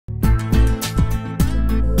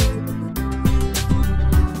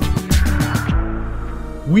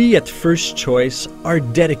We at First Choice are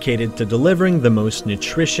dedicated to delivering the most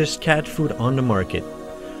nutritious cat food on the market.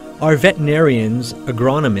 Our veterinarians,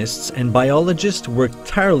 agronomists, and biologists work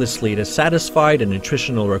tirelessly to satisfy the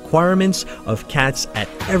nutritional requirements of cats at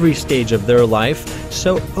every stage of their life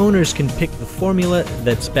so owners can pick the formula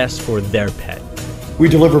that's best for their pet. We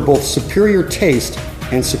deliver both superior taste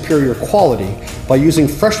and superior quality by using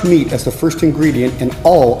fresh meat as the first ingredient in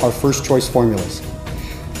all our First Choice formulas.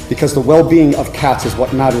 Because the well-being of cats is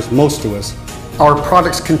what matters most to us, our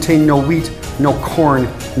products contain no wheat, no corn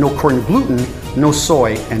gluten, no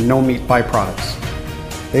soy, and no meat byproducts.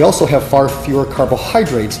 They also have far fewer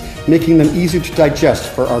carbohydrates, making them easier to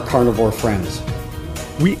digest for our carnivore friends.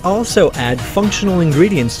 We also add functional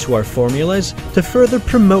ingredients to our formulas to further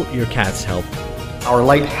promote your cat's health. Our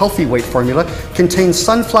light healthy weight formula contains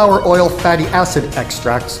sunflower oil fatty acid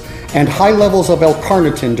extracts and high levels of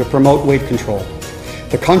L-carnitine to promote weight control.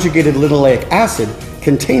 The conjugated linoleic acid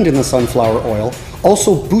contained in the sunflower oil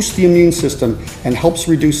also boosts the immune system and helps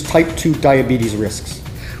reduce type 2 diabetes risks.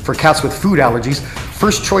 For cats with food allergies,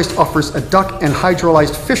 First Choice offers a duck and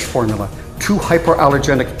hydrolyzed fish formula, two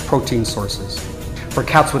hypoallergenic protein sources. For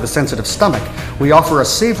cats with a sensitive stomach, we offer a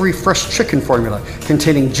savory fresh chicken formula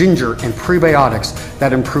containing ginger and prebiotics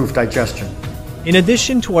that improve digestion. In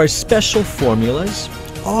addition to our special formulas,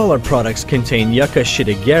 all our products contain Yucca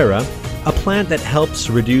shittigera, a plant that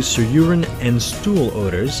helps reduce urine and stool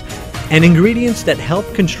odors, and ingredients that help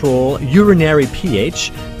control urinary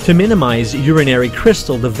pH to minimize urinary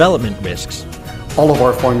crystal development risks. All of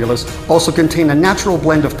our formulas also contain a natural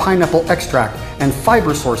blend of pineapple extract and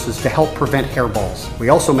fiber sources to help prevent hairballs. We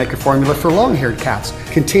also make a formula for long-haired cats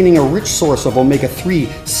containing a rich source of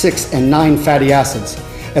omega-3, 6, and 9 fatty acids,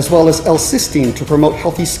 as well as L-cysteine to promote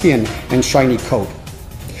healthy skin and shiny coat.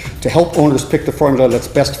 To help owners pick the formula that's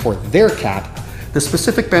best for their cat, the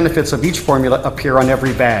specific benefits of each formula appear on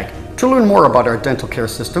every bag. To learn more about our dental care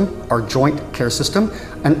system, our joint care system,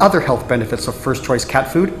 and other health benefits of First Choice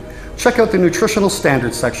cat food, check out the nutritional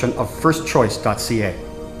standards section of firstchoice.ca.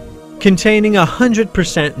 Containing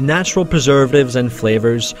 100% natural preservatives and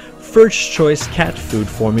flavors, First Choice cat food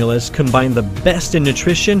formulas combine the best in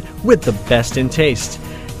nutrition with the best in taste.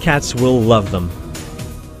 Cats will love them.